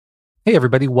Hey,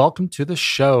 everybody, welcome to the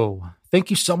show. Thank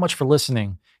you so much for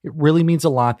listening. It really means a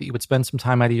lot that you would spend some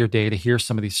time out of your day to hear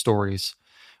some of these stories.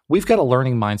 We've got a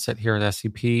learning mindset here at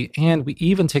SCP, and we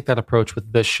even take that approach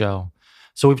with this show.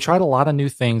 So we've tried a lot of new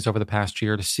things over the past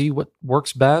year to see what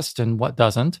works best and what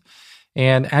doesn't.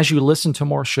 And as you listen to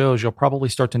more shows, you'll probably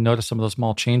start to notice some of those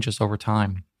small changes over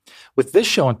time. With this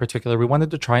show in particular, we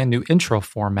wanted to try a new intro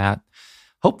format.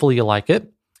 Hopefully you like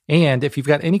it. And if you've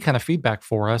got any kind of feedback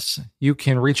for us, you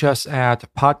can reach us at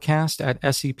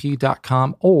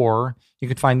podcast@scp.com, or you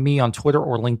can find me on Twitter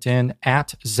or LinkedIn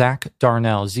at Zach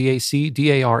Darnell,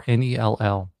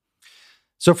 ZACDARNELL.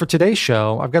 So for today's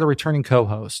show, I've got a returning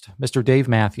co-host, Mr. Dave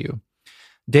Matthew.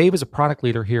 Dave is a product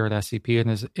leader here at SCP and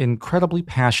is incredibly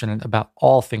passionate about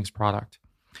all things product.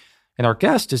 And our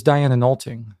guest is Diana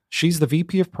Nolting. She's the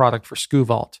VP of Product for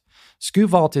SkuVault.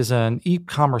 SkuVault is an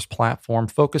e-commerce platform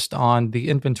focused on the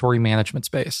inventory management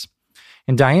space.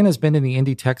 And Diana's been in the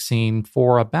indie tech scene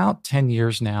for about 10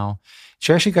 years now.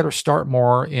 She actually got her start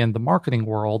more in the marketing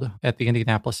world at the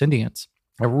Indianapolis Indians.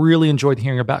 I really enjoyed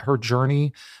hearing about her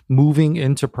journey moving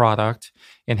into product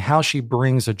and how she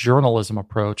brings a journalism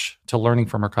approach to learning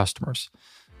from her customers.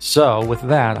 So with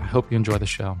that, I hope you enjoy the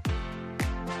show.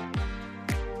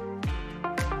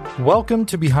 Welcome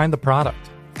to Behind the Product,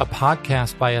 a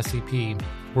podcast by SCP,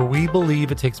 where we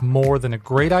believe it takes more than a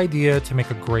great idea to make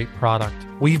a great product.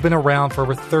 We've been around for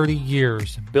over 30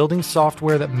 years, building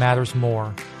software that matters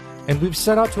more. And we've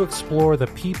set out to explore the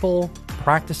people,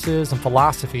 practices, and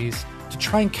philosophies to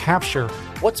try and capture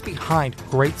what's behind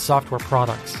great software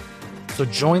products. So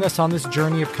join us on this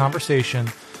journey of conversation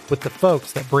with the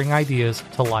folks that bring ideas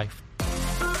to life.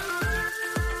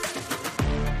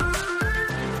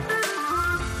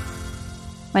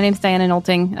 My name is Diana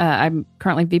Nolting. I'm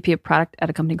currently VP of Product at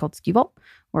a company called SkuVault.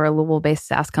 We're a Louisville-based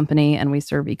SaaS company, and we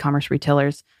serve e-commerce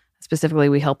retailers. Specifically,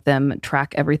 we help them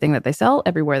track everything that they sell,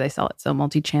 everywhere they sell it. So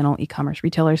multi-channel e-commerce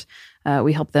retailers,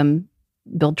 we help them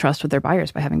build trust with their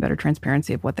buyers by having better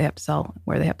transparency of what they have to sell,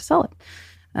 where they have to sell it.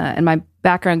 And my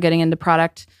background getting into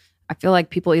product, I feel like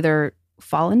people either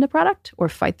fall into product or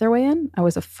fight their way in. I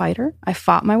was a fighter. I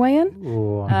fought my way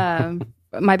in.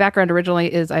 My background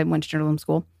originally is I went to journalism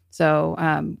school. So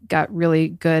got really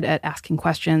good at asking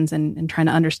questions and trying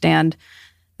to understand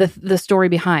the story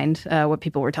behind what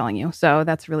people were telling you. So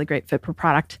that's a really great fit for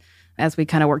product. As we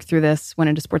kind of worked through this, went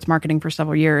into sports marketing for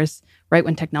several years, right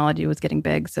when technology was getting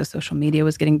big. So social media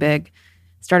was getting big.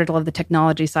 Started to love the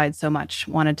technology side so much,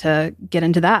 wanted to get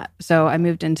into that. So I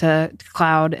moved into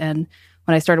cloud. And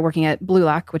when I started working at Blue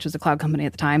Lock, which was a cloud company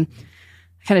at the time,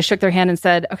 I kind of shook their hand and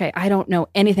said, okay, I don't know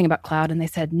anything about cloud. And they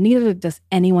said, neither does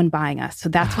anyone buying us. So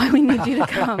that's why we need you to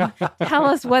come tell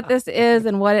us what this is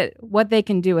and what they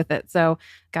can do with it. So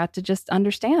got to just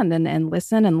understand and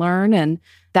listen and learn. And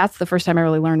that's the first time I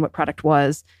really learned what product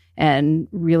was and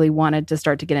really wanted to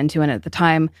start to get into it. And at the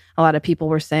time, a lot of people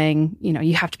were saying,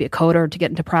 you have to be a coder to get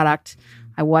into product.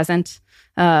 I wasn't.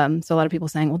 So a lot of people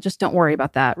saying, well, just don't worry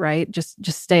about that, right? Just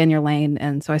stay in your lane.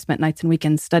 And so I spent nights and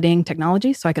weekends studying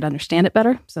technology so I could understand it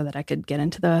better so that I could get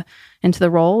into the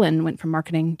role, and went from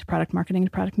marketing to product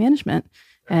management.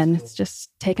 And it's just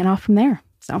taken off from there.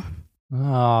 So. Oh,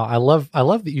 I love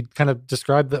that you kind of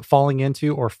described that falling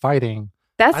into or fighting.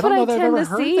 That's what I tend to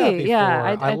see.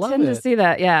 Yeah, I tend to see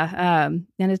that. Yeah. And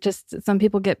it's just some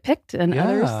people get picked and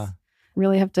others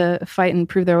really have to fight and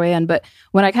prove their way in. But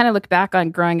when I kind of look back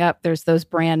on growing up, there's those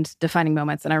brand defining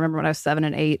moments. And I remember when I was 7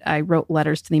 and 8, I wrote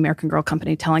letters to the American Girl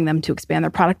company telling them to expand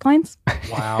their product lines.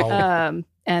 Wow.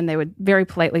 And they would very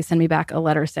politely send me back a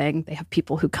letter saying they have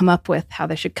people who come up with how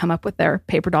they should come up with their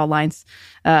paper doll lines.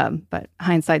 But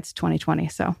hindsight's 2020.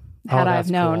 So had I have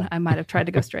known, cool. I might have tried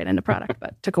to go straight into product,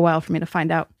 but it took a while for me to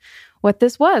find out what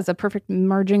this was, a perfect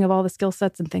merging of all the skill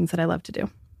sets and things that I love to do.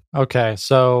 Okay.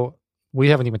 So we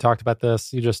haven't even talked about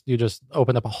this. You just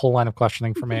opened up a whole line of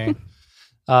questioning for me.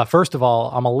 First of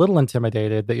all, I'm a little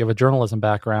intimidated that you have a journalism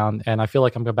background, and I feel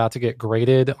like I'm about to get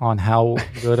graded on how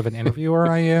good of an interviewer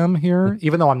I am here,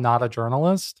 even though I'm not a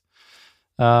journalist.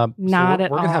 Not at all. We're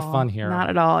going to have fun here. Not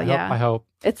at all, I hope.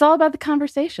 It's all about the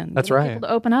conversation. That's right. People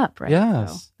to open up, right?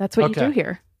 Yes. So that's what you do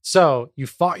here. So you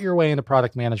fought your way into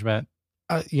product management.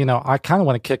 I kind of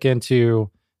want to kick into,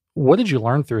 what did you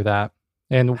learn through that?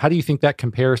 And how do you think that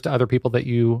compares to other people that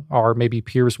you are maybe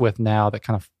peers with now that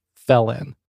kind of fell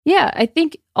in? Yeah, I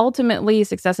think ultimately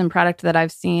success in product that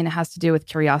I've seen has to do with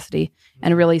curiosity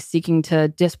and really seeking to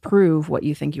disprove what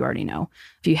you think you already know.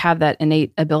 If you have that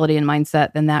innate ability and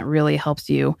mindset, then that really helps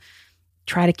you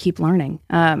try to keep learning.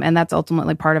 And that's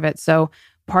ultimately part of it. So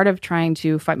part of trying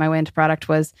to fight my way into product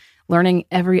was learning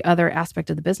every other aspect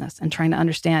of the business and trying to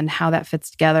understand how that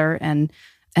fits together and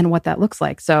what that looks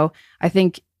like. So I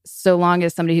think so long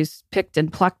as somebody who's picked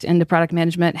and plucked into product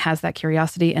management has that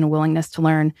curiosity and willingness to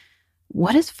learn,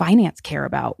 what does finance care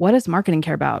about? What does marketing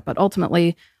care about? But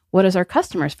ultimately, what does our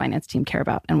customers' finance team care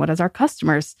about? And what does our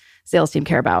customers' sales team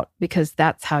care about? Because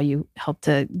that's how you help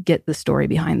to get the story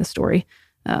behind the story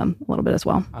a little bit as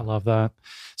well. I love that.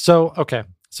 So, okay.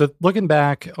 So looking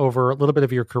back over a little bit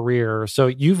of your career, so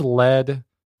you've led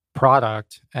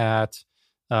product at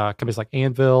companies like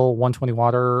Anvil, 120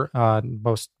 Water,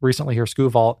 most recently here,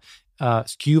 SkuVault.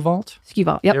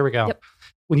 SkuVault, yep. There we go. Yep.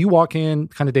 When you walk in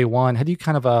kind of day one, how do you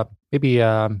kind of maybe,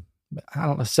 I don't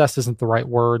know, assess isn't the right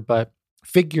word, but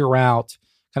figure out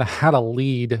kind of how to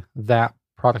lead that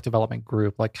product development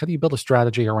group? Like, how do you build a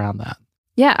strategy around that?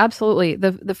 Yeah, absolutely.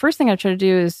 The first thing I try to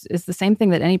do is the same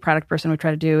thing that any product person would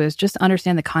try to do, is just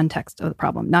understand the context of the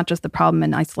problem, not just the problem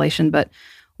in isolation, but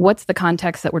what's the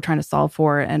context that we're trying to solve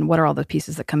for, and what are all the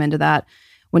pieces that come into that.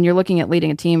 When you're looking at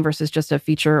leading a team versus just a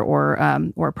feature or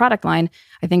a product line,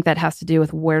 I think that has to do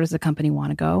with where does the company want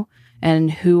to go, and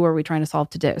who are we trying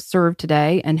to serve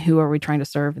today, and who are we trying to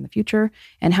serve in the future,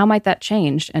 and how might that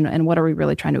change, and what are we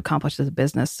really trying to accomplish as a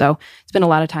business. So spend a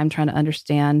lot of time trying to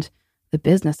understand the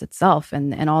business itself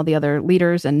and all the other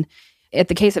leaders. And at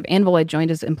the case of Anvil, I joined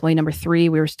as employee number 3.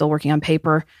 We were still working on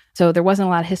paper, so there wasn't a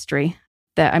lot of history.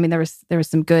 There was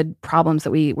some good problems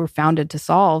that we were founded to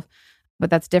solve, but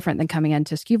that's different than coming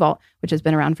into SkuVault, which has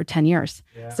been around for 10 years.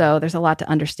 Yeah. So there's a lot to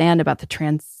understand about the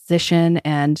transition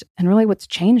and really what's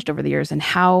changed over the years, and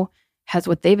how has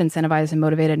what they've incentivized and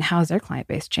motivated, and how has their client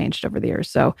base changed over the years.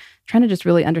 So trying to just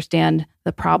really understand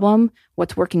the problem,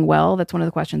 what's working well. That's one of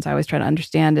the questions I always try to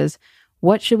understand is,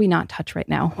 what should we not touch right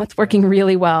now? What's working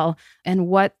really well? And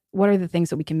what are the things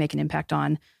that we can make an impact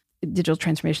on? Digital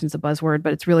transformation is a buzzword,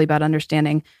 but it's really about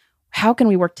understanding how can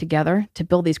we work together to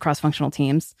build these cross-functional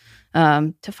teams,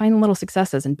 to find little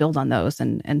successes and build on those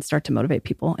and start to motivate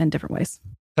people in different ways.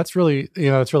 That's really,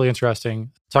 it's really interesting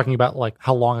talking about like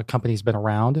how long a company's been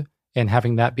around and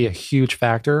having that be a huge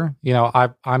factor.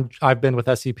 I've been with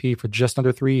SCP for just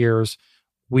under 3 years.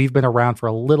 We've been around for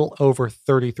a little over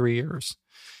 33 years.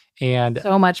 And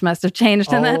so much must have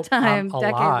changed in that time. A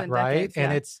decades lot, and right? Decades, yeah.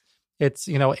 And it's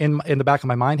in the back of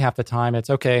my mind half the time, it's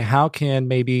okay, how can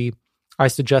maybe I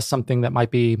suggest something that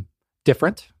might be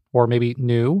different or maybe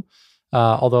new,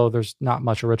 although there's not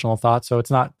much original thought. So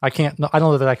I don't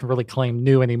know that I can really claim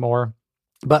new anymore,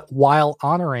 but while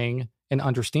honoring and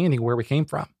understanding where we came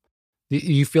from.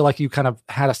 You feel like you kind of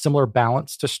had a similar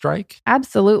balance to strike?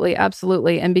 Absolutely.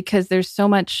 And because there's so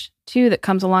much too that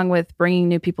comes along with bringing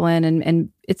new people in, and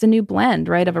it's a new blend,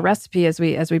 right, of a recipe as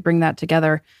we bring that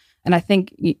together. And I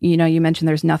think, you mentioned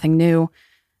there's nothing new.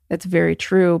 That's very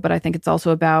true, but I think it's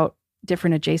also about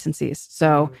different adjacencies.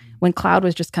 So when cloud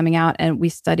was just coming out, and we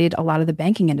studied a lot of the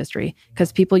banking industry,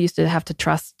 because people used to have to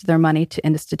trust their money to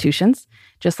institutions,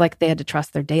 just like they had to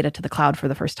trust their data to the cloud for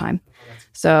the first time.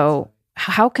 So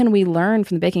how can we learn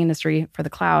from the banking industry for the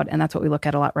cloud? And that's what we look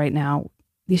at a lot right now.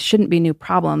 These shouldn't be new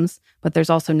problems, but there's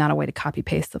also not a way to copy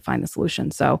paste to find the solution.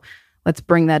 So let's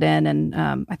bring that in. And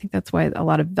I think that's why a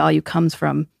lot of value comes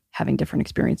from having different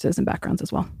experiences and backgrounds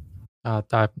as well.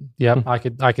 I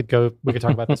could go, we could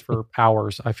talk about this for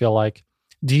hours. I feel like,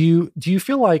 do you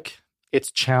feel like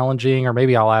it's challenging, or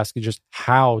maybe I'll ask you just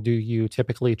how do you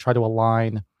typically try to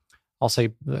align, I'll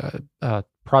say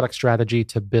product strategy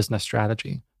to business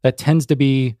strategy? That tends to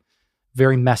be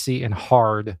very messy and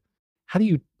hard. How do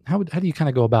you kind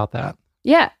of go about that?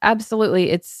 Yeah,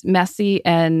 absolutely. It's messy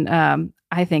and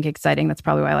I think exciting. That's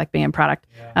probably why I like being in product.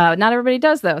 Yeah. Not everybody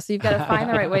does though. So you've got to find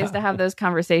the right ways to have those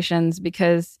conversations,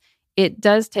 because it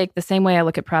does take the same way I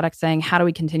look at product, saying, how do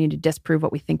we continue to disprove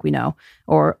what we think we know,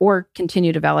 or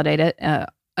continue to validate it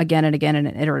again and again in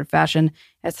an iterative fashion.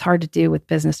 It's hard to do with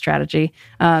business strategy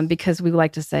because we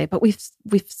like to say, but we've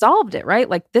solved it, right?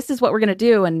 Like, this is what we're going to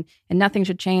do, and nothing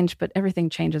should change, but everything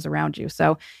changes around you.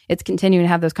 So it's continuing to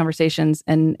have those conversations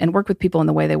and work with people in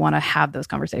the way they want to have those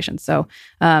conversations. So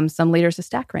some leaders, a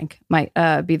stack rank might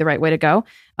be the right way to go.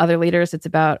 Other leaders, it's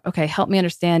about, okay, help me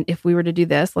understand, if we were to do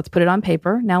this, let's put it on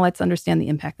paper. Now let's understand the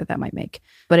impact that might make.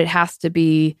 But it has to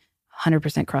be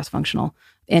 100% cross-functional.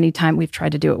 Anytime we've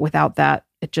tried to do it without that,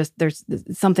 there's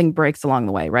something breaks along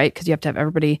the way, right? Because you have to have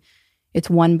everybody. It's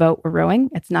one boat we're rowing.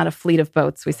 It's not a fleet of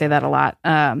boats. We say that a lot.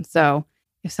 So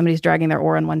if somebody's dragging their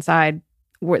oar on one side,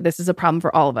 this is a problem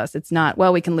for all of us. It's not,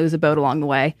 well, we can lose a boat along the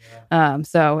way. Yeah.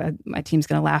 So my team's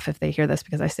going to laugh if they hear this,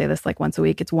 because I say this like once a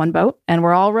week. It's one boat and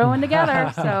we're all rowing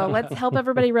together. So let's help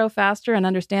everybody row faster and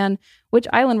understand which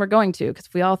island we're going to. Because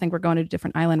if we all think we're going to a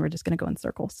different island, we're just going to go in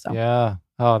circles. So yeah.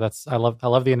 Oh, I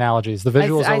love the analogies. The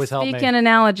visuals always help me. I speak in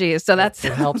analogies, so it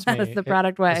helps me. That's the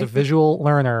product way. As a visual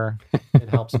learner, it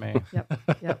helps me.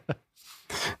 Yep.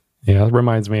 Yeah, it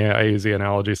reminds me, I use the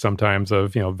analogy sometimes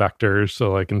of, vectors.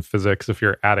 So like in physics, if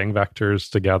you're adding vectors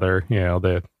together,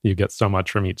 you get so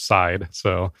much from each side.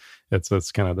 So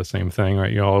it's kind of the same thing,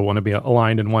 right? You all want to be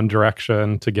aligned in one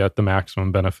direction to get the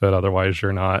maximum benefit. Otherwise,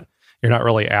 you're not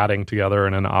really adding together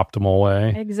in an optimal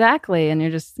way. Exactly. And you're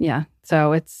just,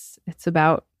 So it's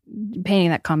about painting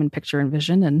that common picture and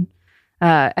vision. And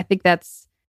I think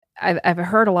I've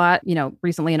heard a lot,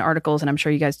 recently in articles, and I'm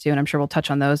sure you guys too, and I'm sure we'll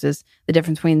touch on those, is the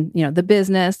difference between, the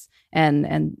business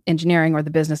and engineering, or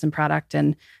the business and product.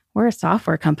 And we're a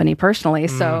software company personally.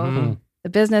 So the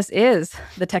business is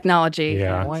the technology.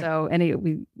 Yeah. So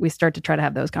we start to try to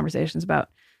have those conversations about,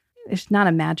 it's not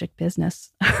a magic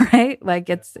business, right? Like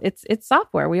it's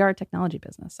software. We are a technology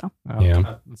business. So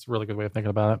that's a really good way of thinking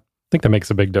about it. I think that makes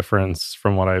a big difference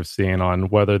from what I've seen on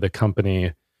whether the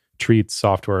company treats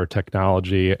software or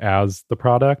technology as the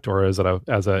product, or is it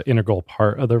as an integral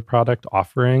part of their product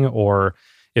offering, or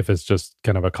if it's just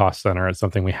kind of a cost center, it's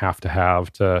something we have to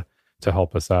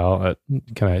help us out.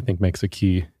 It kind of, I think, makes a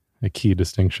key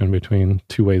distinction between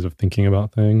two ways of thinking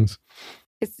about things.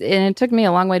 And it took me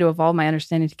a long way to evolve my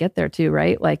understanding to get there too,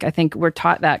 right? Like, I think we're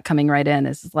taught that coming right in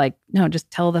is like, no, just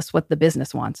tell us what the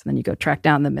business wants, and then you go track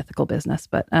down the mythical business.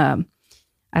 But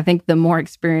I think the more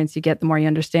experience you get, the more you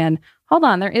understand, hold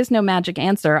on, there is no magic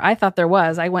answer. I thought there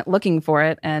was. I went looking for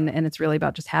it. And it's really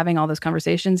about just having all those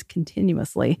conversations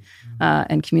continuously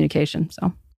and communication.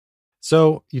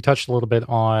 So you touched a little bit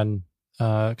on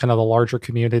kind of the larger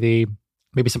community,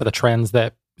 maybe some of the trends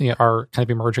that are kind of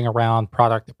emerging around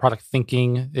product. Product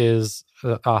thinking is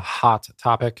a hot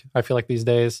topic, I feel like, these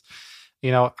days.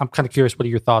 I'm kind of curious, what are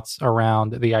your thoughts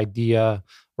around the idea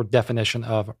or definition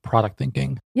of product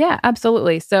thinking? Yeah,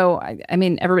 absolutely. So, I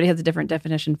mean, everybody has a different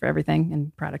definition for everything,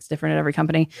 and product's different at every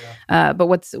company. Yeah. But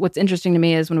what's interesting to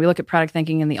me is when we look at product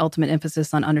thinking and the ultimate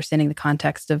emphasis on understanding the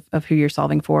context of who you're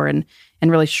solving for, and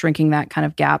really shrinking that kind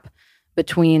of gap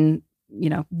between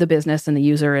the business and the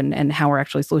user, and how we're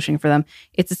actually solutioning for them.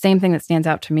 It's the same thing that stands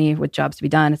out to me with jobs to be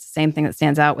done. It's the same thing that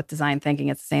stands out with design thinking.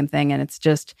 It's the same thing. And it's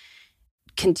just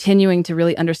continuing to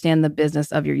really understand the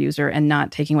business of your user and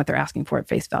not taking what they're asking for at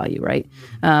face value, right?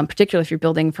 Particularly if you're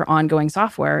building for ongoing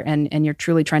software and you're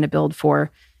truly trying to build for,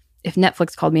 if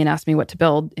Netflix called me and asked me what to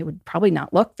build, it would probably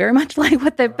not look very much like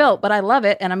what they've built, but I love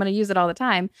it and I'm going to use it all the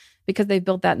time because they've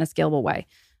built that in a scalable way,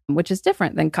 which is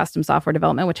different than custom software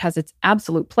development, which has its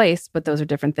absolute place, but those are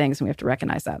different things and we have to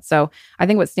recognize that. So I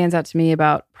think what stands out to me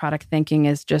about product thinking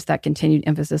is just that continued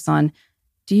emphasis on,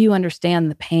 do you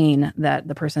understand the pain that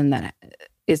the person that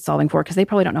is solving for? Because they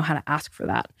probably don't know how to ask for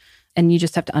that. And you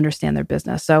just have to understand their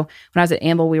business. So when I was at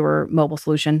Amble, we were a mobile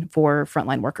solution for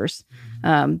frontline workers.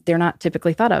 They're not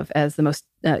typically thought of as the most,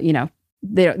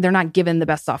 they're not given the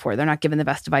best software. They're not given the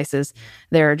best devices.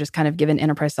 They're just kind of given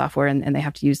enterprise software and they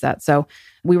have to use that. So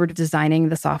we were designing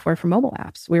the software for mobile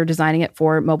apps. We were designing it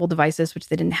for mobile devices, which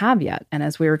they didn't have yet. And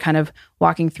as we were kind of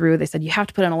walking through, they said, you have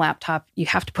to put it on a laptop. You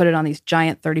have to put it on these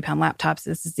giant 30-pound laptops.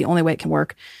 This is the only way it can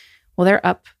work. Well, they're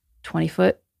up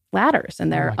 20-foot ladders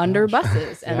and they're under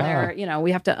buses and they're,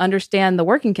 we have to understand the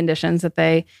working conditions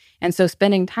and so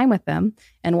spending time with them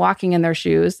and walking in their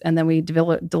shoes, and then we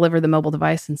deliver the mobile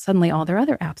device and suddenly all their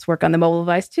other apps work on the mobile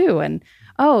device too. And,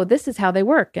 this is how they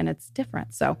work and it's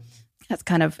different. So that's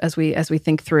kind of, as we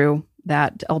think through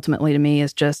that, ultimately to me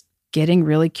is just getting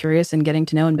really curious and getting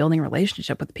to know and building a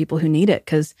relationship with the people who need it.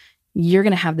 Cause you're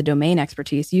going to have the domain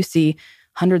expertise. You see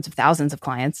hundreds of thousands of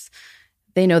clients.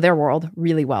 They know their world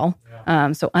really well.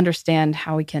 Yeah. So understand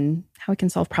how we can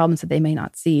solve problems that they may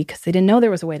not see because they didn't know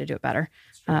there was a way to do it better.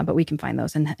 But we can find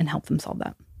those and help them solve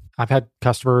that. I've had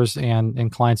customers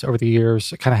and clients over the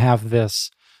years kind of have this,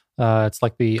 it's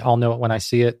like the I'll know it when I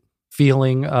see it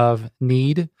feeling of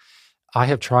need. I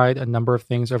have tried a number of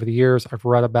things over the years. I've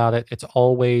read about it. It's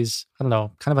always, kind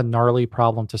of a gnarly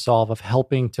problem to solve of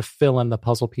helping to fill in the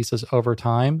puzzle pieces over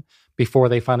time before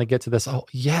they finally get to this, oh,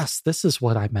 yes, this is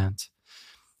what I meant.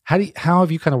 How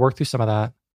have you kind of worked through some of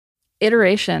that?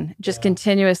 Iteration, just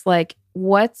continuous, like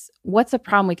what's a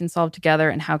problem we can solve together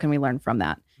and how can we learn from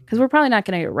that? Because we're probably not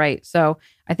going to get it right. So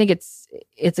I think it's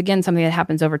again, something that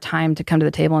happens over time to come to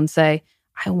the table and say,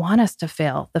 I want us to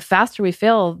fail. The faster we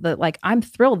fail, I'm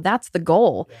thrilled. That's the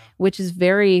goal, which is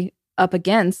very up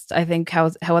against, I think,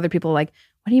 how other people are like,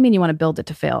 what do you mean you want to build it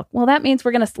to fail? Well, that means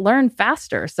we're going to learn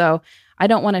faster. So I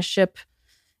don't want to ship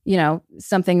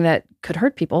something that could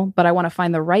hurt people, but I want to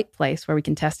find the right place where we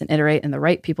can test and iterate and the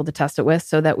right people to test it with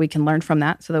so that we can learn from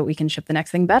that so that we can ship the next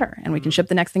thing better and we can ship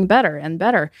the next thing better and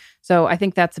better. So I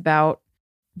think that's about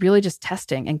really just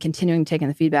testing and continuing taking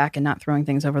the feedback and not throwing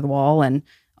things over the wall. And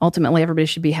ultimately everybody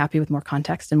should be happy with more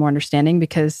context and more understanding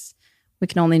because we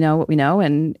can only know what we know,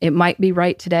 and it might be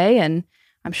right today. And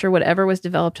I'm sure whatever was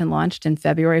developed and launched in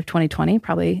February of 2020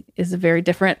 probably is a very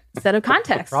different set of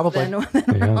context than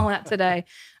we're all at today.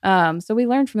 So we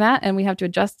learned from that, and we have to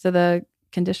adjust to the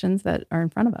conditions that are in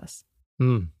front of us.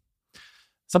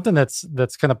 Something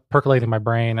that's kind of percolating my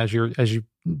brain as you've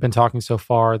been talking so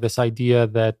far, this idea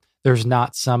that there's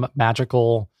not some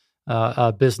magical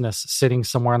business sitting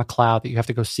somewhere on a cloud that you have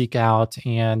to go seek out,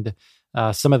 and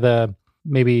some of the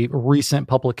maybe recent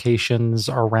publications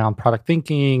around product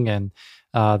thinking and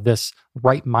this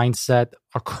right mindset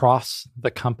across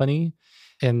the company.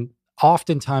 And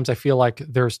oftentimes I feel like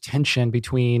there's tension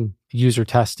between user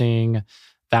testing,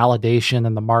 validation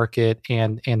in the market,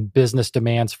 and business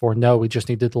demands for, no, we just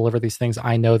need to deliver these things.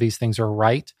 I know these things are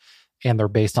right, and they're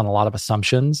based on a lot of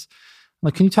assumptions.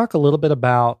 Like, can you talk a little bit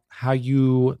about how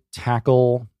you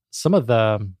tackle some of the,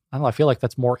 I don't know, I feel like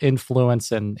that's more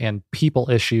influence and people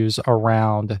issues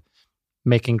around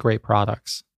making great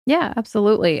products? Yeah,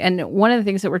 absolutely. And one of the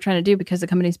things that we're trying to do, because the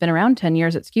company's been around 10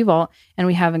 years at SKUVault, and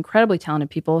we have incredibly talented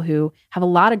people who have a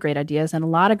lot of great ideas and a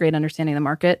lot of great understanding of the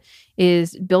market,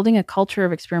 is building a culture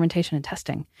of experimentation and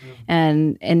testing.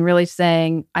 And really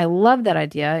saying, I love that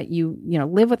idea. You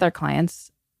live with our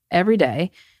clients every day.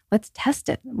 Let's test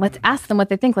it. Let's ask them what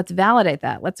they think. Let's validate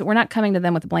that. We're not coming to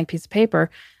them with a blank piece of paper,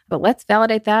 but let's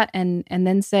validate that and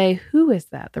then say, who is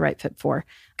that the right fit for?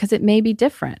 Because it may be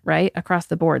different, right, across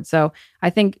the board. So I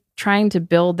think trying to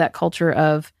build that culture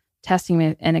of testing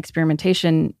and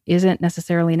experimentation isn't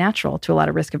necessarily natural to a lot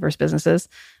of risk-averse businesses,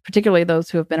 particularly those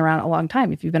who have been around a long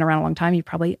time. If you've been around a long time, you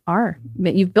probably are.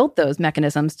 You've built those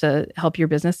mechanisms to help your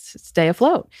business stay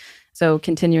afloat. So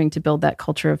continuing to build that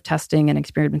culture of testing and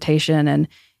experimentation,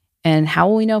 and how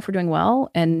will we know if we're doing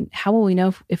well? And how will we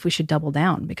know if we should double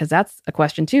down? Because that's a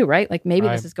question too, right? Like maybe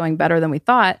this is going better than we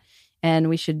thought, and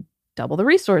we should double the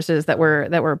resources that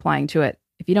we're applying to it.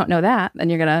 If you don't know that, then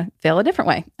you're going to fail a different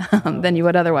way than you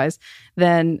would otherwise.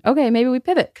 Then, okay, maybe we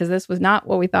pivot because this was not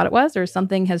what we thought it was, or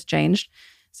something has changed.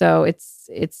 So it's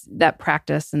that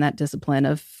practice and that discipline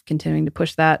of continuing to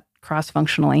push that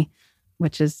cross-functionally,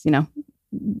 which is,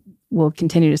 we'll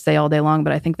continue to say all day long,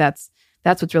 but I think that's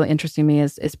what's really interesting to me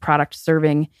is product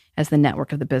serving as the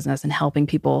network of the business and helping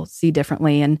people see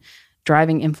differently, and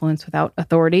driving influence without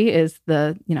authority is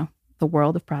the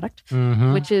world of product,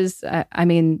 which is,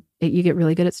 you get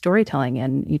really good at storytelling,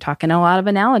 and you talk in a lot of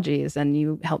analogies, and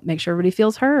you help make sure everybody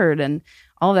feels heard. And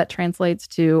all of that translates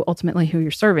to ultimately who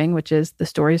you're serving, which is the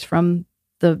stories from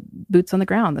the boots on the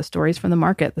ground, the stories from the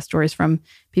market, the stories from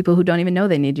people who don't even know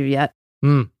they need you yet.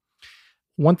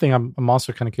 One thing I'm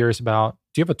also kind of curious about,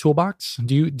 do you have a toolbox?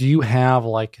 Do you have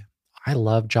like, I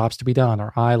love jobs to be done,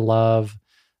 or I love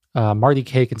Marty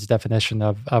Cagan's definition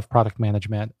of product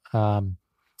management,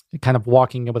 kind of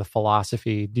walking in with a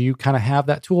philosophy? Do you kind of have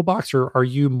that toolbox, or are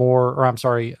you more,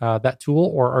 that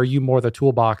tool, or are you more the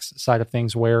toolbox side of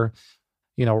things where,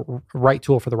 right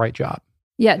tool for the right job?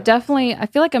 Yeah, definitely. I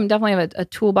feel like I'm definitely have a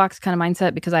toolbox kind of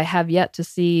mindset, because I have yet to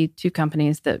see two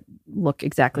companies that look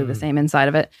exactly the same inside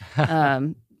of it.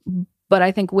 But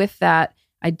I think with that,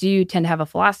 I do tend to have a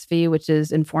philosophy, which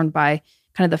is informed by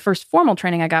kind of the first formal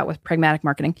training I got with pragmatic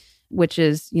marketing, which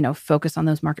is, focus on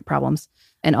those market problems.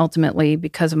 And ultimately,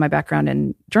 because of my background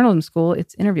in journalism school,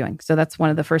 it's interviewing. So that's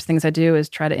one of the first things I do, is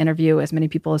try to interview as many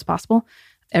people as possible.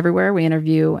 Everywhere we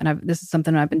interview, and this is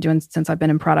something I've been doing since I've been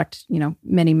in product,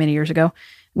 many, many years ago.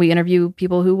 We interview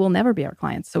people who will never be our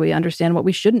clients, so we understand what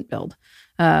we shouldn't build.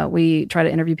 We try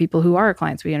to interview people who are our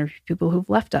clients. We interview people who've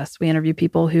left us. We interview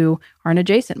people who are in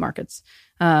adjacent markets.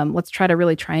 Let's try to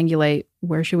really triangulate,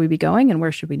 where should we be going and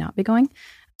where should we not be going,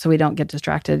 so we don't get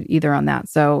distracted either on that.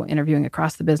 So interviewing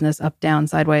across the business, up, down,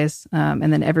 sideways,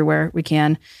 and then everywhere we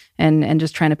can, and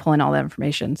just trying to pull in all that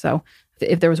information. So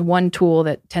if there was one tool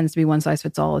that tends to be one size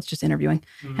fits all, it's just interviewing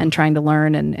and trying to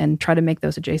learn and try to make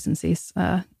those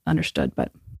adjacencies understood.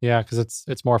 But yeah, because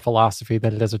it's more philosophy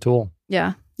than it is a tool.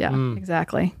 Yeah,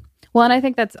 exactly. Well, and I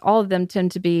think that's all of them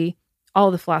tend to be, all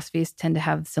of the philosophies tend to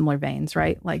have similar veins,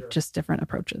 right? Like just different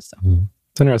approaches. So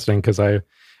it's interesting, because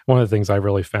one of the things I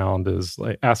really found is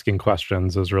like asking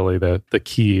questions is really the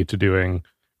key to doing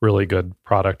really good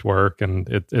product work. And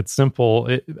it's simple.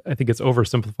 I think it's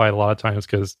oversimplified a lot of times,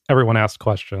 because everyone asks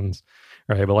questions,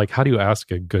 right? But like, how do you ask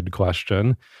a good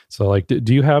question? So like,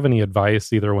 do you have any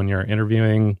advice, either when you're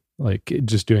interviewing, like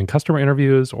just doing customer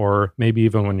interviews, or maybe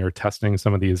even when you're testing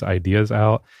some of these ideas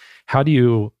out? How do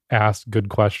you ask good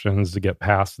questions to get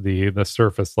past the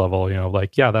surface level?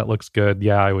 Like, yeah, that looks good.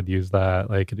 Yeah, I would use that.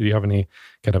 Like, do you have any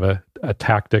kind of a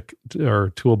tactic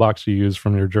or toolbox you use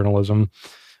from your journalism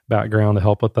background to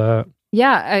help with that?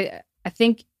 Yeah, I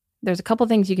think there's a couple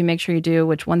things you can make sure you do,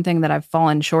 which one thing that I've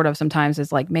fallen short of sometimes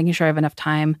is like making sure I have enough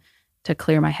time to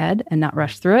clear my head and not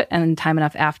rush through it, and time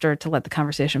enough after to let the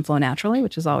conversation flow naturally,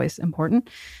 which is always important.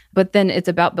 But then it's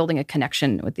about building a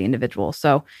connection with the individual.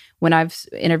 So when I've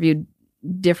interviewed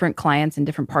different clients in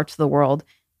different parts of the world,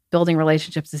 building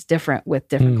relationships is different with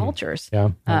different cultures.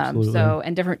 Yeah, absolutely.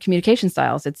 And different communication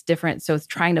styles, it's different. So it's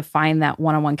trying to find that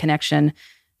one-on-one connection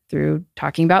through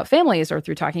talking about families, or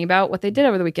through talking about what they did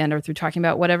over the weekend, or through talking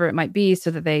about whatever it might be, so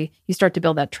that you start to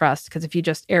build that trust. Because if you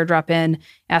just airdrop in,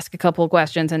 ask a couple of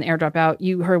questions, and airdrop out,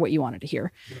 you heard what you wanted to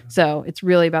hear. Yeah. So it's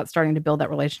really about starting to build that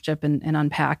relationship and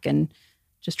unpack and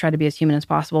just try to be as human as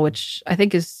possible, which I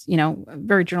think is, a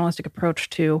very journalistic approach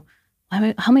to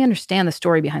help me understand the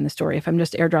story behind the story. If I'm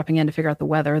just airdropping in to figure out the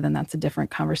weather, then that's a different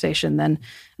conversation than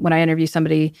when I interview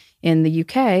somebody in the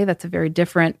UK. That's a very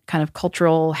different kind of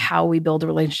cultural, how we build a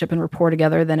relationship and rapport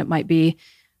together than it might be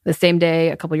the same day.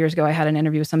 A couple of years ago, I had an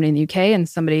interview with somebody in the UK and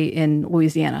somebody in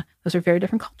Louisiana. Those are very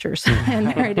different cultures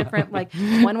and very different. Like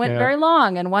one went very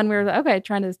long, and one we were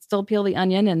trying to still peel the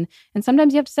onion. And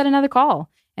sometimes you have to set another call,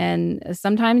 and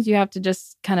sometimes you have to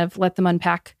just kind of let them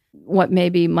unpack what may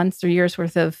be months or years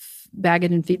worth of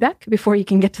baggage and feedback before you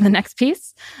can get to the next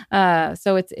piece.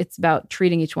 So it's about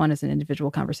treating each one as an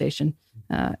individual conversation,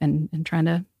 and trying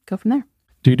to go from there.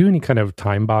 Do you do any kind of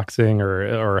time boxing,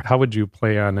 or how would you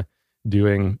plan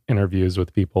doing interviews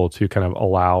with people to kind of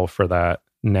allow for that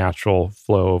natural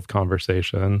flow of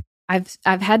conversation?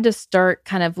 I've had to start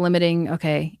kind of limiting,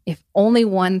 okay, if only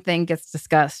one thing gets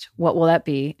discussed, what will that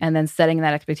be? And then setting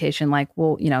that expectation, like,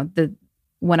 well,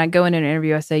 when I go into an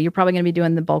interview, I say, you're probably going to be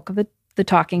doing the bulk of the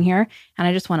talking here, and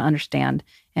I just want to understand.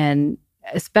 And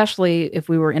especially if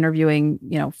we were interviewing,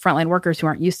 frontline workers who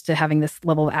aren't used to having this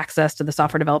level of access to the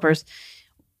software developers,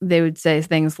 they would say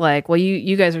things like, well,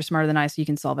 you guys are smarter than I, so you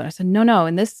can solve it. I said, no,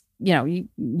 and this,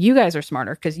 you guys are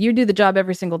smarter because you do the job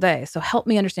every single day. So help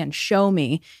me understand, show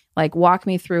me, like walk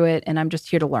me through it, and I'm just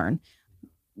here to learn.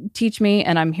 Teach me,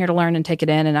 and I'm here to learn and take it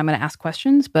in, and I'm going to ask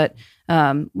questions, but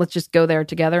let's just go there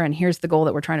together, and here's the goal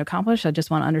that we're trying to accomplish. I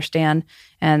just want to understand,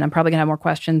 and I'm probably going to have more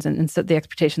questions, and set the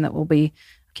expectation that we'll be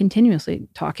continuously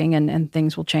talking, and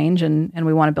things will change, and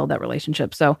we want to build that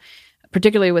relationship. So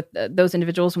particularly with those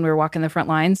individuals, when we were walking the front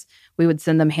lines, we would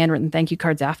send them handwritten thank you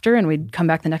cards after, and we'd come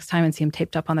back the next time and see them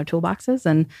taped up on their toolboxes,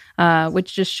 and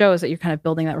which just shows that you're kind of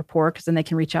building that rapport, because then they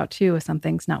can reach out too if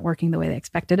something's not working the way they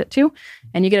expected it to.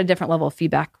 And you get a different level of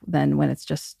feedback than when it's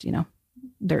just,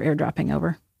 they're airdropping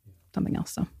over something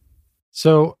else.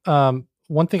 So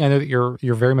one thing I know that you're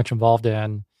very much involved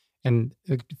in, and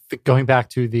going back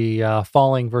to the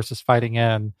falling versus fighting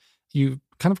in, you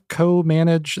kind of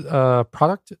co-manage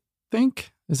Product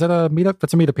Tank. Is that a meetup?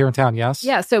 That's a meetup here in town, yes?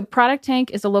 Yeah, so Product Tank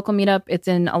is a local meetup. It's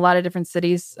in a lot of different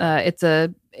cities. It's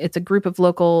a group of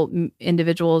local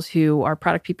individuals who are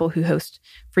product people who host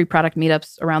free product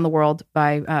meetups around the world.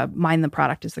 By Mind the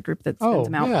Product is the group that sends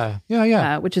them out.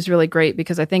 Yeah. Which is really great,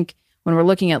 because I think when we're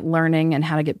looking at learning and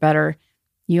how to get better,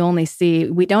 we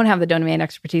don't have the domain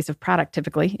expertise of product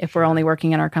typically if we're only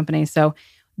working in our company. So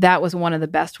that was one of the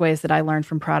best ways that I learned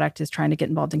from product, is trying to get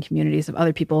involved in communities of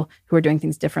other people who are doing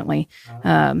things differently.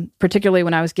 Particularly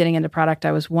when I was getting into product,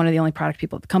 I was one of the only product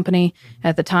people at the company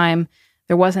at the time.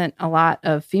 There wasn't a lot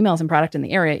of females in product in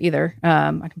the area either. I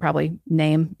can probably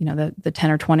name, the 10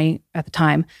 or 20 at the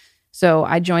time. So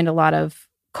I joined a lot of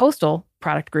coastal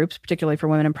product groups, particularly for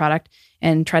women in product,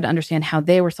 and tried to understand how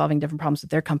they were solving different problems with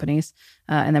their companies.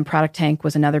 And then Product Tank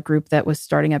was another group that was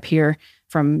starting up here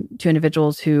from two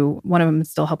individuals who, one of them is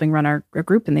still helping run our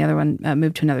group, and the other one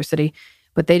moved to another city.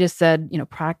 But they just said,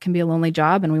 product can be a lonely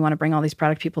job, and we want to bring all these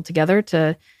product people together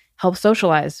to help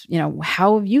socialize,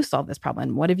 how have you solved this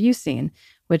problem? What have you seen?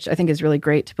 Which I think is really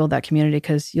great to build that community,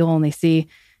 because you'll only see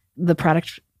the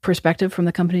product perspective from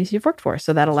the companies you've worked for.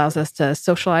 So that allows us to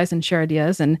socialize and share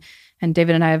ideas. And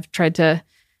David and I have tried to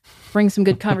bring some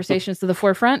good conversations to the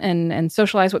forefront and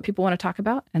socialize what people want to talk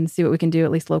about, and see what we can do,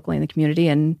 at least locally in the community.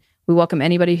 And we welcome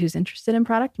anybody who's interested in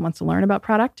product, wants to learn about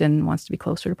product, and wants to be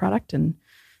closer to product, and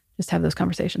just have those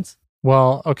conversations.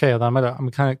 Well, okay, I'm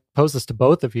gonna kind of pose this to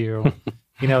both of you.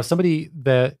 Somebody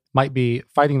that might be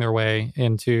fighting their way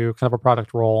into kind of a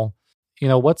product role,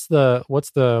 what's the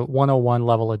 101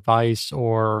 level advice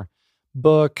or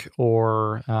book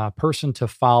or person to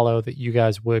follow that you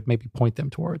guys would maybe point them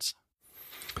towards?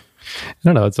 I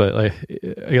don't know. It's like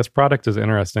I guess product is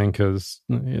interesting because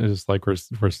it's like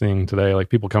we're seeing today. Like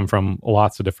people come from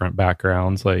lots of different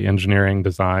backgrounds, like engineering,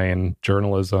 design,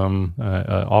 journalism,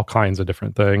 all kinds of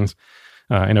different things.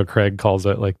 I know Craig calls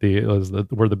it like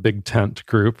we're the big tent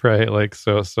group, right? Like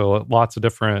so lots of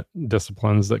different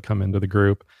disciplines that come into the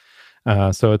group.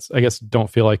 So it's, I guess, don't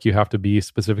feel like you have to be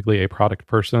specifically a product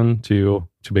person to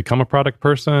become a product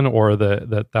person, or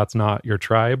that's not your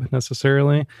tribe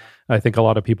necessarily. I think a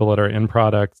lot of people that are in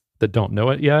product that don't know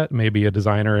it yet, maybe a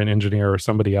designer, an engineer, or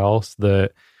somebody else,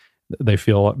 that they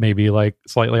feel maybe like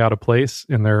slightly out of place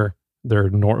in their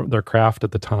craft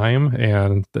at the time,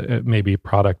 and maybe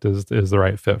product is the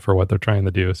right fit for what they're trying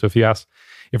to do. So if you're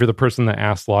the person that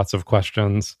asks lots of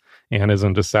questions and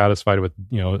isn't just satisfied with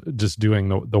just doing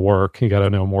the work, you got to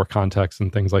know more context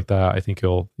and things like that. I think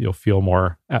you'll feel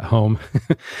more at home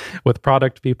with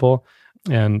product people.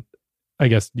 And I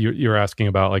guess you're asking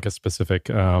about like a specific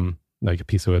like a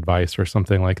piece of advice or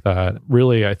something like that.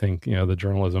 Really, I think the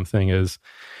journalism thing is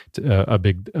a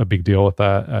big deal with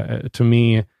that. To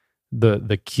me,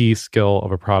 the key skill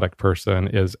of a product person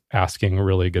is asking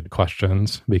really good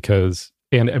questions,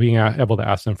 and being able to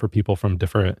ask them for people from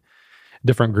different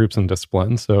groups and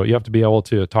disciplines. So you have to be able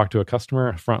to talk to a customer,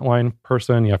 a frontline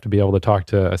person. You have to be able to talk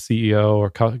to a CEO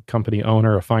or company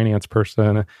owner, a finance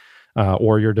person,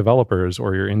 or your developers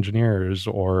or your engineers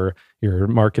or your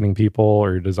marketing people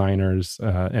or your designers.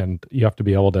 And you have to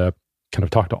be able to kind of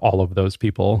talk to all of those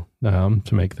people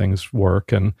to make things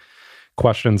work. And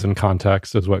questions and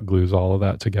context is what glues all of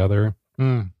that together.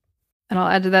 And I'll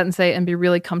add to that and say, and be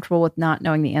really comfortable with not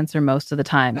knowing the answer most of the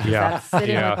time. Yeah. That's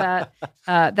sitting with that.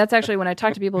 That's actually when I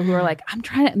talk to people who are like,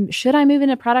 should I move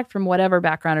into product from whatever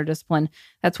background or discipline?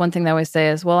 That's one thing they always say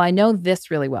is, well, I know this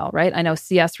really well, right? I know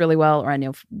CS really well, or I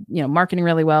know, marketing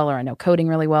really well, or I know coding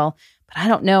really well, but I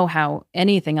don't know how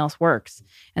anything else works.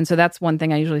 And so that's one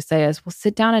thing I usually say is, well,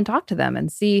 sit down and talk to them and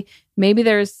see, maybe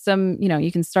there's some,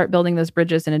 you can start building those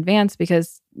bridges in advance,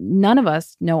 because none of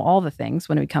us know all the things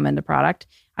when we come into product.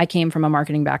 I came from a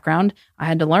marketing background. I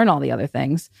had to learn all the other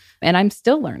things, and I'm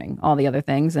still learning all the other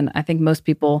things. And I think most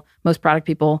product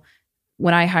people,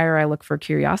 when I hire, I look for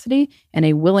curiosity and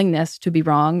a willingness to be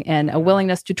wrong, and a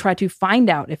willingness to try to find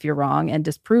out if you're wrong and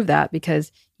disprove that,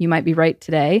 because you might be right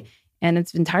today. And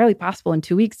it's entirely possible in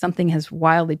 2 weeks, something has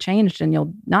wildly changed and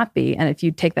you'll not be. And if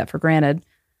you take that for granted,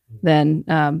 then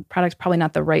product's probably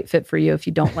not the right fit for you if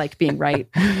you don't like being right.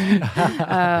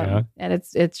 And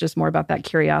it's just more about that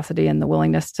curiosity and the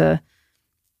willingness to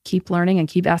keep learning and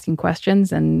keep asking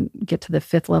questions and get to the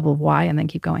fifth level of why, and then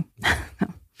keep going.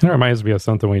 It reminds me of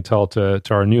something we tell to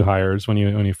our new hires when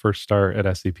you first start at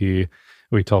SCP.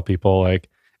 We tell people, like,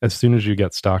 as soon as you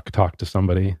get stuck, talk to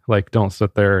somebody. Like, don't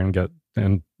sit there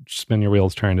and spin your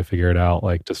wheels trying to figure it out.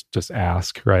 Like, just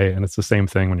ask, right? And it's the same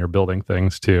thing when you're building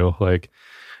things too. Like,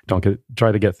 don't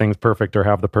try to get things perfect or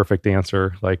have the perfect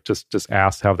answer. Like, just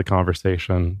ask, have the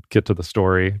conversation, get to the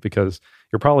story, because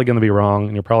you're probably going to be wrong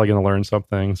and you're probably going to learn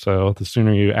something. So the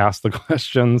sooner you ask the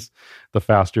questions, the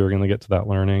faster you're going to get to that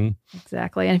learning.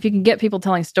 Exactly. And if you can get people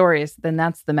telling stories, then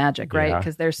that's the magic, right?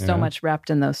 Because there's so much wrapped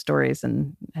in those stories,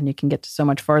 and you can get to so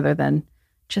much further than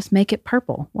just make it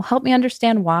purple. Well, help me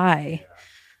understand why.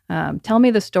 Tell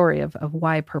me the story of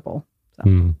why purple.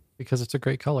 So. Because it's a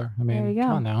great color. I mean, there you go.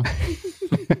 Come on now.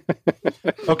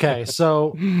 Okay,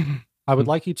 so I would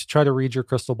like you to try to read your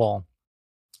crystal ball.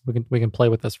 We can play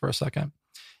with this for a second.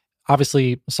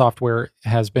 Obviously, software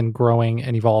has been growing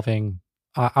and evolving.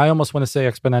 I almost want to say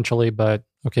exponentially, but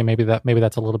okay, maybe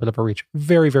that's a little bit of a reach.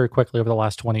 Very, very quickly over the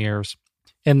last 20 years.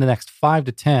 In the next 5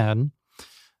 to 10,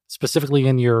 specifically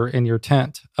in your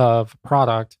tent of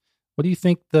product, what do you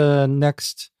think the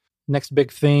next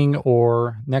big thing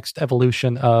or next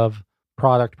evolution of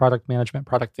product management,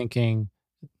 product thinking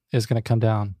is going to come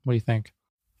down? What do you think?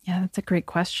 Yeah, that's a great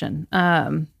question.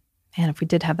 Man, if we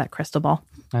did have that crystal ball.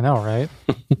 I know, right?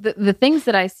 The things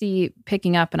that I see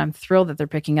picking up, and I'm thrilled that they're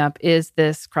picking up, is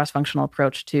this cross-functional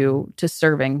approach to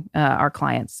serving our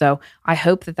clients. So I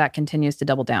hope that continues to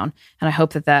double down. And I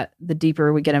hope that the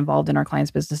deeper we get involved in our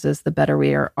clients' businesses, the better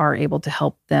we are able to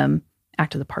help them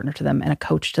act as a partner to them and a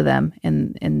coach to them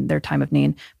in their time of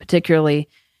need. Particularly,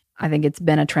 I think it's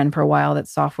been a trend for a while that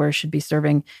software should be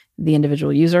serving the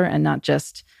individual user and not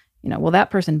just, well, that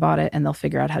person bought it and they'll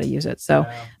figure out how to use it. So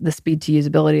the speed to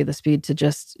usability, the speed to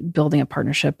just building a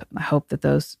partnership, I hope that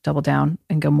those double down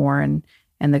and go more. And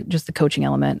just the coaching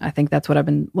element, I think that's what I've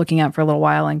been looking at for a little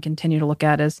while and continue to look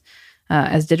at as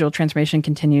digital transformation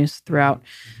continues throughout.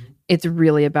 Mm-hmm. It's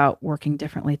really about working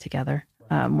differently together.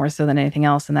 More so than anything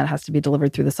else. And that has to be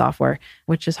delivered through the software,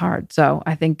 which is hard. So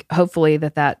I think hopefully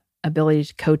that ability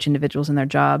to coach individuals in their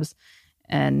jobs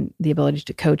and the ability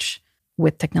to coach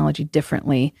with technology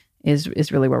differently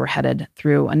is really where we're headed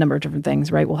through a number of different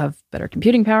things, right? We'll have better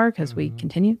computing power because we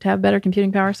continue to have better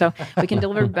computing power. So we can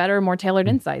deliver better, more tailored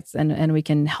insights, and we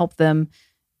can help them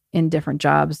in different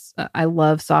jobs. I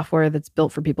love software that's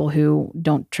built for people who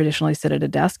don't traditionally sit at a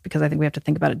desk, because I think we have to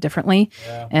think about it differently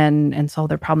and solve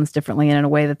their problems differently and in a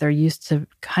way that they're used to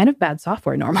kind of bad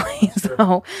software normally.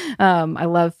 So I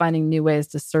love finding new ways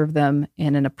to serve them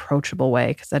in an approachable way,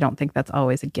 because I don't think that's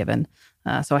always a given.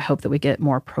 So I hope that we get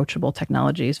more approachable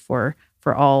technologies for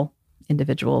all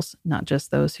individuals, not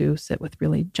just those who sit with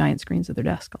really giant screens at their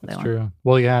desk all day long. True.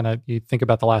 Well, yeah, and you think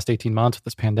about the last 18 months with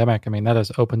this pandemic, I mean, that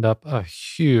has opened up a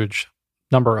huge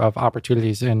number of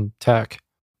opportunities in tech,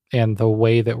 and the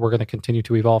way that we're going to continue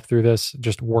to evolve through this,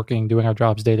 just working, doing our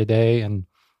jobs day to day in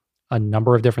a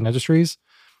number of different industries.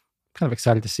 I'm kind of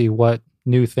excited to see what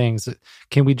new things.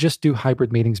 Can we just do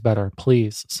hybrid meetings better?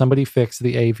 Please, somebody fix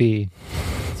the AV.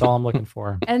 That's all I'm looking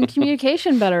for. And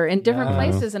communication better in different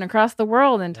places and across the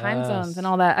world and time zones and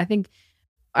all that. I think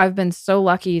I've been so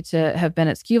lucky to have been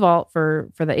at SKUVault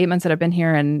for the 8 months that I've been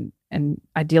here, and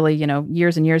ideally,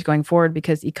 years and years going forward,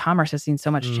 because e-commerce has seen so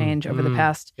much change over the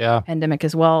past pandemic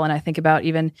as well. And I think about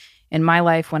even in my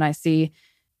life when I see,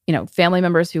 family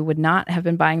members who would not have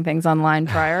been buying things online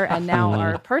prior and now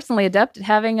are personally adept at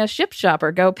having a ship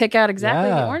shopper go pick out exactly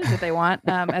the orange that they want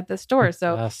at the store.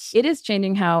 So it is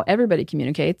changing how everybody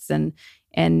communicates, and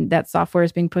that software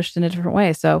is being pushed in a different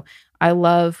way. So I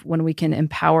love when we can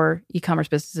empower e-commerce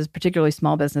businesses, particularly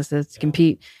small businesses, to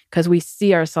compete, because we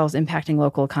see ourselves impacting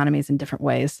local economies in different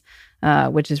ways,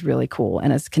 which is really cool.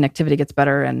 And as connectivity gets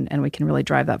better and we can really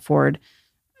drive that forward,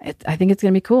 I think it's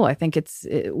going to be cool. I think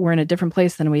we're in a different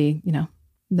place than we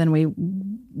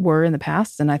were in the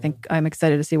past. And I think I'm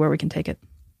excited to see where we can take it.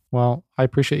 Well, I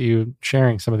appreciate you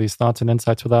sharing some of these thoughts and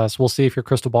insights with us. We'll see if your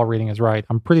crystal ball reading is right.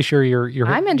 I'm pretty sure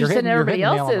I'm interested in everybody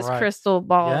else's right. crystal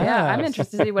ball. Yeah, I'm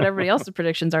interested to see what everybody else's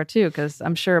predictions are too, because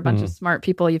I'm sure a bunch of smart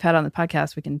people you've had on the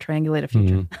podcast, we can triangulate a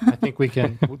future. I think we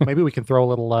can. Maybe we can throw a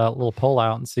little poll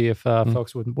out and see if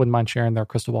folks wouldn't mind sharing their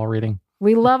crystal ball reading.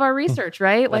 We love our research,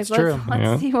 right? That's true.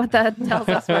 Let's see what that tells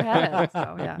us we're headed.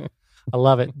 So yeah, I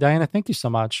love it, Diana. Thank you so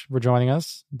much for joining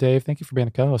us. Dave, thank you for being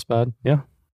a co-host, bud. Yeah.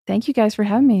 Thank you guys for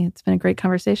having me. It's been a great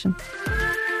conversation.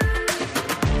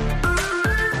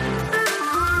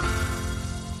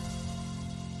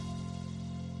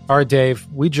 All right, Dave,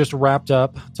 we just wrapped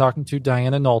up talking to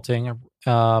Diana Nolting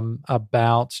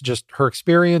about just her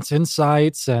experience,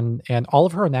 insights, and all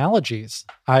of her analogies.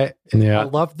 I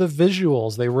love the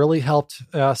visuals. They really helped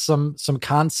some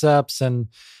concepts and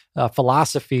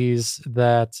philosophies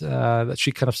that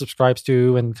she kind of subscribes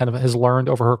to and kind of has learned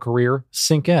over her career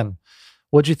sink in.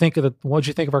 What'd you think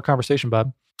of our conversation,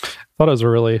 bud? I thought it was a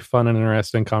really fun and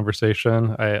interesting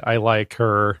conversation. I like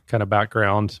her kind of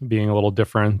background being a little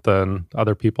different than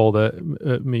other people that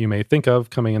you may think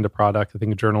of coming into product. I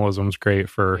think journalism is great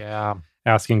for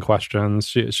asking questions.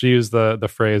 She used the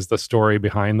phrase "the story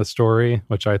behind the story,"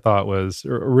 which I thought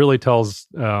really tells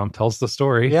the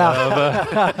story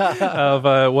of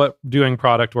what doing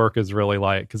product work is really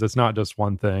like, because it's not just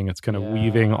one thing. It's kind of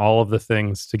weaving all of the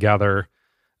things together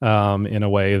in a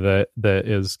way that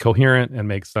is coherent and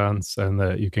makes sense, and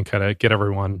that you can kind of get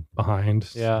everyone behind.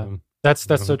 Yeah, that's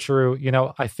so true.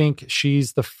 I think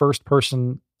she's the first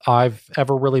person I've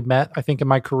ever really met, I think, in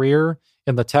my career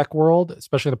in the tech world,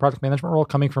 especially the product management world,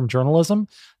 coming from journalism.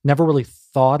 Never really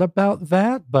thought about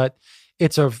that, but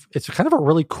it's kind of a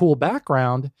really cool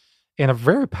background and a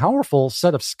very powerful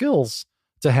set of skills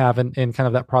to have in kind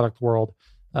of that product world.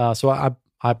 So I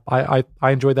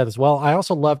enjoyed that as well. I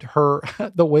also loved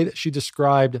the way that she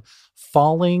described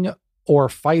falling or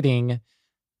fighting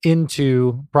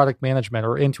into product management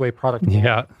or into a product role.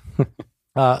 Yeah.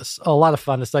 A lot of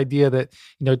fun. This idea that,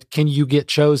 can you get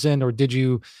chosen, or did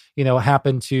you,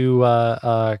 happen to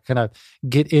kind of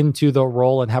get into the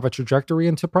role and have a trajectory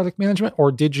into product management,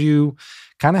 or did you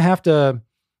kind of have to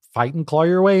fight and claw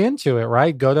your way into it,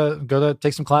 right? Go to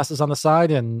take some classes on the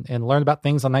side and learn about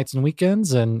things on nights and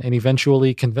weekends, and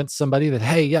eventually convince somebody that,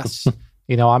 hey, yes,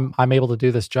 I'm able to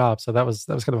do this job. So that was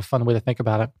kind of a fun way to think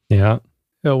about it. Yeah.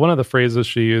 One of the phrases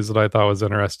she used that I thought was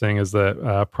interesting is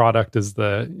that product is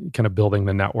the kind of building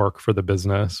the network for the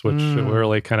business, which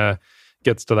really kind of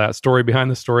gets to that story behind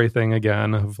the story thing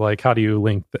again, of like, how do you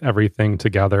link everything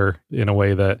together in a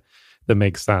way that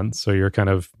makes sense? So you're kind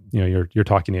of, you're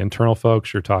talking to internal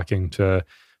folks, you're talking to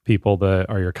people that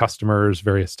are your customers,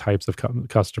 various types of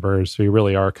customers. So you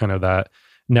really are kind of that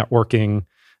networking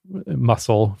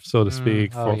muscle, so to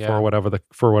speak, for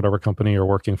whatever company you're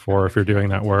working for, if you're doing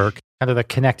that work. Kind of the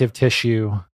connective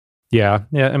tissue. Yeah.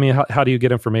 I mean, how do you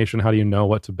get information? How do you know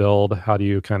what to build? How do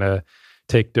you kind of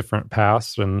take different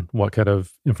paths, and what kind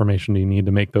of information do you need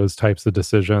to make those types of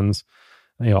decisions?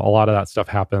 A lot of that stuff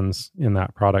happens in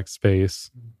that product space.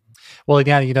 Well,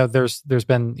 yeah, there's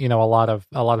been, a lot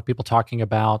of people talking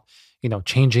about,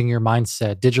 changing your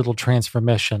mindset, digital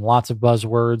transformation, lots of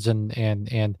buzzwords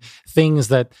and things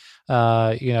that,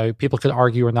 people could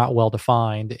argue are not well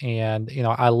defined. And,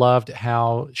 I loved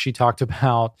how she talked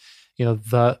about,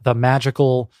 the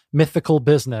magical, mythical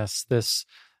business, this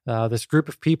group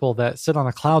of people that sit on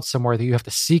a cloud somewhere that you have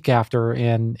to seek after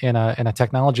in a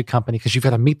technology company, because you've got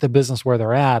to meet the business where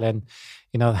they're at. And,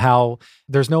 how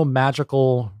there's no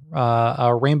magical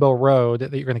rainbow road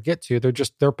that you're going to get to.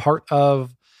 They're part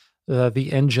of the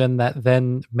engine that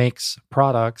then makes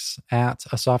products at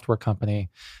a software company.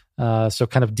 So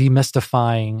kind of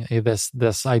demystifying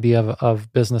this idea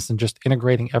of business and just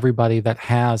integrating everybody that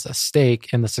has a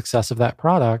stake in the success of that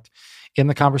product in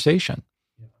the conversation.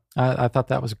 I thought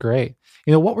that was great.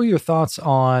 What were your thoughts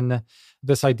on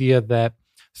this idea that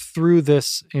through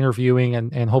this interviewing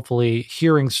and hopefully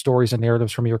hearing stories and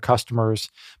narratives from your customers,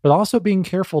 but also being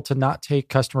careful to not take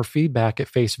customer feedback at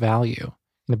face value,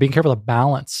 being careful to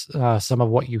balance some of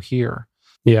what you hear?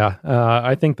 Yeah,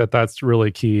 I think that's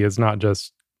really key, is not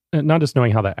just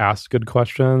knowing how to ask good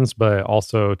questions, but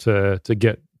also to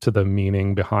get to the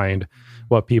meaning behind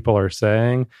what people are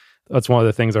saying. That's one of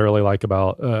the things I really like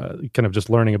about kind of just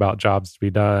learning about jobs to be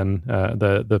done.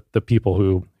 The people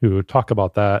who talk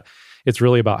about that, it's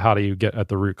really about how do you get at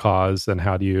the root cause and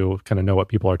how do you kind of know what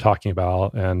people are talking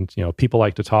about. And people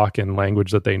like to talk in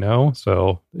language that they know,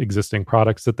 so existing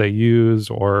products that they use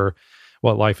or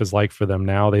what life is like for them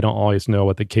now. They don't always know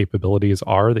what the capabilities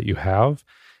are that you have.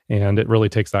 And it really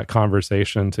takes that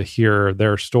conversation to hear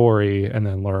their story and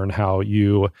then learn how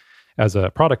you, as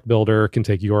a product builder, can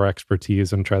take your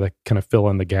expertise and try to kind of fill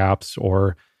in the gaps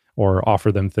or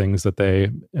offer them things that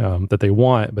they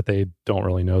want, but they don't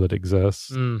really know that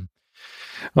exists.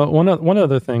 One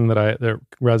other thing that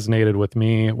resonated with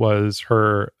me was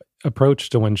her approach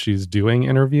to when she's doing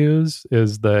interviews.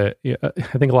 Is that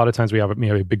I think a lot of times we have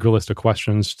a big list of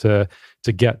questions to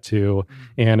get to,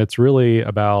 and it's really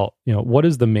about what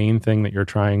is the main thing that you're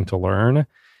trying to learn,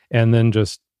 and then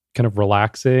just kind of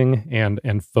relaxing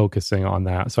and focusing on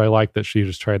that. So I like that she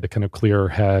just tried to kind of clear her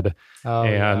head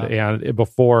and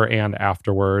before and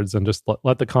afterwards, and just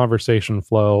let the conversation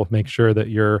flow. Make sure that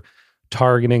you're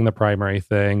targeting the primary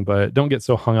thing, but don't get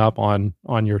so hung up on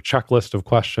your checklist of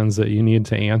questions that you need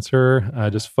to answer.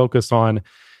 Just focus on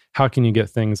how can you get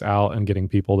things out and getting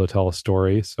people to tell a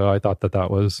story. So I thought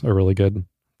that was a really good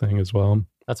thing as well.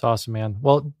 That's awesome, man.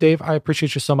 Well, Dave, I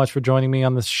appreciate you so much for joining me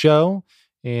on this show.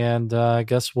 And I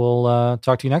guess we'll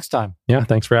talk to you next time. Yeah,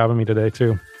 thanks for having me today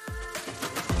too.